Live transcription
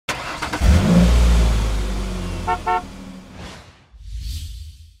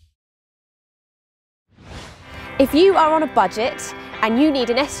If you are on a budget and you need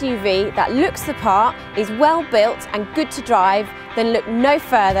an SUV that looks the part, is well built and good to drive, then look no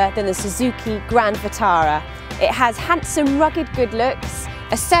further than the Suzuki Grand Vitara. It has handsome, rugged good looks,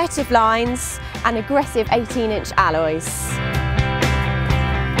 assertive lines and aggressive 18-inch alloys.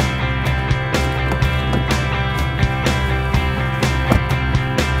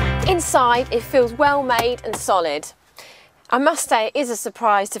 Inside, it feels well made and solid. I must say it is a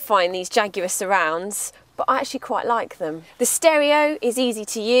surprise to find these Jaguar surrounds, but I actually quite like them. The stereo is easy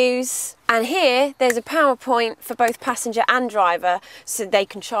to use, and here there's a power point for both passenger and driver so they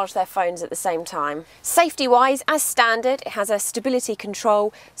can charge their phones at the same time. Safety wise, as standard, it has a stability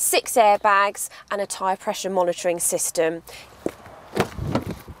control, 6 airbags and a tyre pressure monitoring system.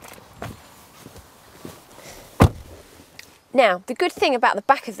 Now, the good thing about the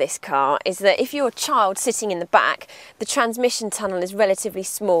back of this car is that if you're a child sitting in the back, the transmission tunnel is relatively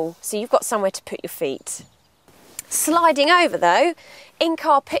small, so you've got somewhere to put your feet. Sliding over though,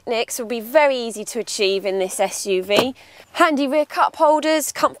 in-car picnics will be very easy to achieve in this SUV. Handy rear cup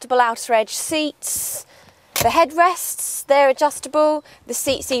holders, comfortable outer edge seats. The headrests, they're adjustable, the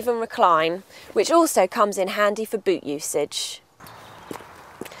seats even recline, which also comes in handy for boot usage.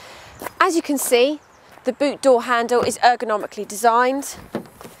 As you can see, the boot door handle is ergonomically designed.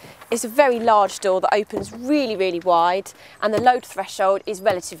 It's a very large door that opens really wide, and the load threshold is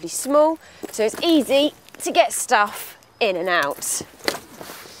relatively small, so it's easy to get stuff in and out.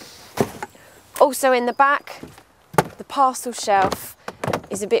 Also in the back, the parcel shelf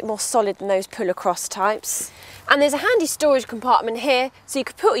is a bit more solid than those pull across types. And there's a handy storage compartment here, so you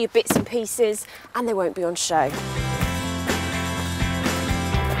can put all your bits and pieces and they won't be on show.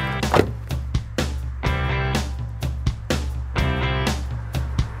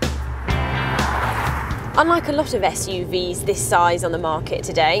 Unlike a lot of SUVs this size on the market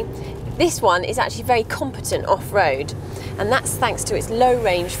today, this one is actually very competent off-road, and that's thanks to its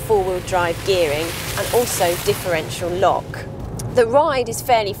low-range four-wheel drive gearing and also differential lock. The ride is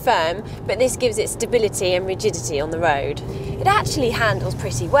fairly firm, but this gives it stability and rigidity on the road. It actually handles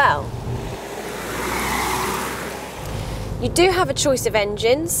pretty well. You do have a choice of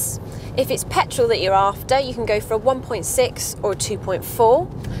engines. If it's petrol that you're after, you can go for a 1.6 or a 2.4.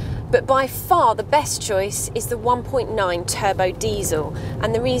 But by far the best choice is the 1.9 turbo diesel,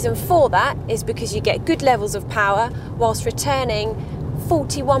 and the reason for that is because you get good levels of power whilst returning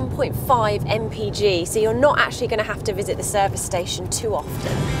 41.5 mpg, so you're not actually going to have to visit the service station too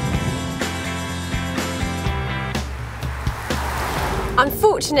often.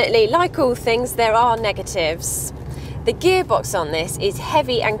 Unfortunately, like all things, there are negatives. The gearbox on this is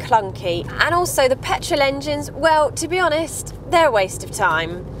heavy and clunky, and also the petrol engines, well, to be honest, they're a waste of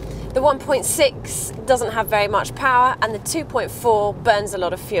time. The 1.6 doesn't have very much power and the 2.4 burns a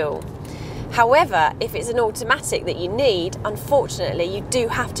lot of fuel. However, if it's an automatic that you need, unfortunately you do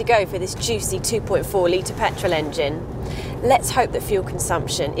have to go for this juicy 2.4 litre petrol engine. Let's hope that fuel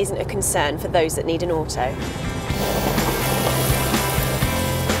consumption isn't a concern for those that need an auto.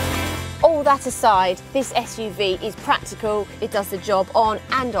 All that aside, this SUV is practical, it does the job on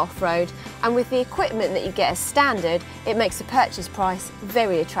and off-road, and with the equipment that you get as standard, it makes the purchase price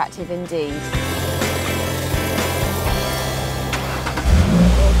very attractive indeed.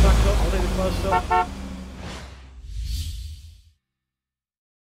 Back up, I'll leave it close up.